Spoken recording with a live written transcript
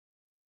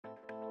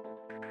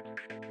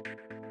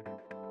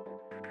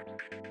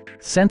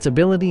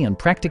Sensibility and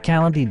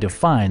practicality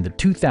define the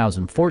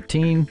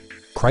 2014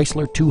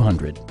 Chrysler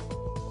 200.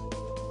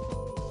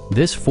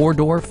 This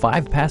four-door,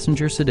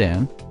 five-passenger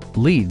sedan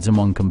leads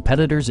among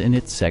competitors in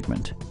its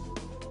segment.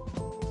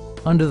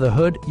 Under the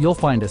hood, you'll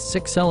find a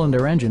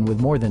six-cylinder engine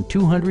with more than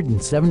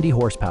 270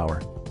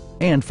 horsepower.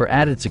 And for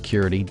added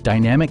security,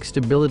 dynamic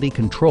stability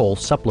control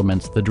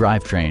supplements the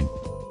drivetrain.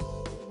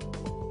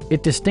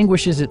 It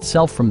distinguishes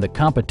itself from the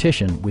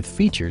competition with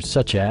features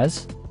such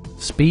as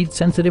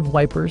speed-sensitive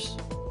wipers,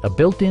 a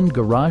built-in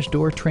garage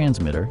door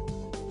transmitter,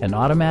 an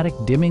automatic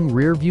dimming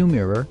rear-view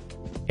mirror,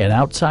 an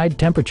outside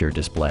temperature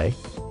display,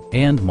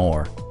 and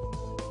more.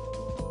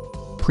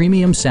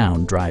 Premium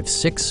sound drives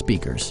 6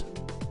 speakers,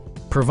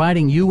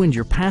 providing you and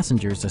your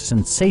passengers a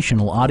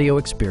sensational audio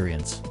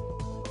experience.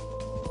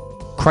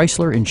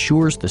 Chrysler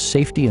ensures the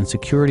safety and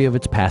security of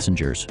its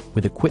passengers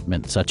with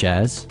equipment such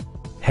as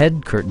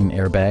head curtain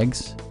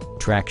airbags,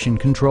 traction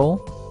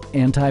control,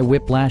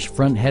 anti-whiplash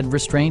front head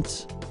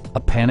restraints, a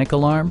panic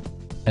alarm,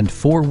 and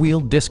four-wheel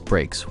disc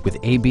brakes with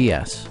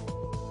ABS.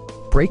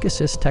 Brake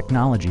Assist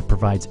technology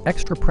provides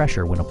extra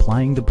pressure when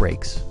applying the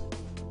brakes.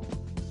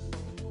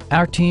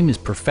 Our team is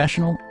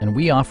professional and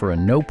we offer a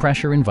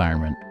no-pressure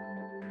environment.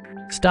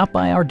 Stop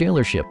by our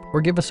dealership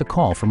or give us a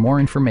call for more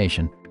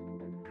information.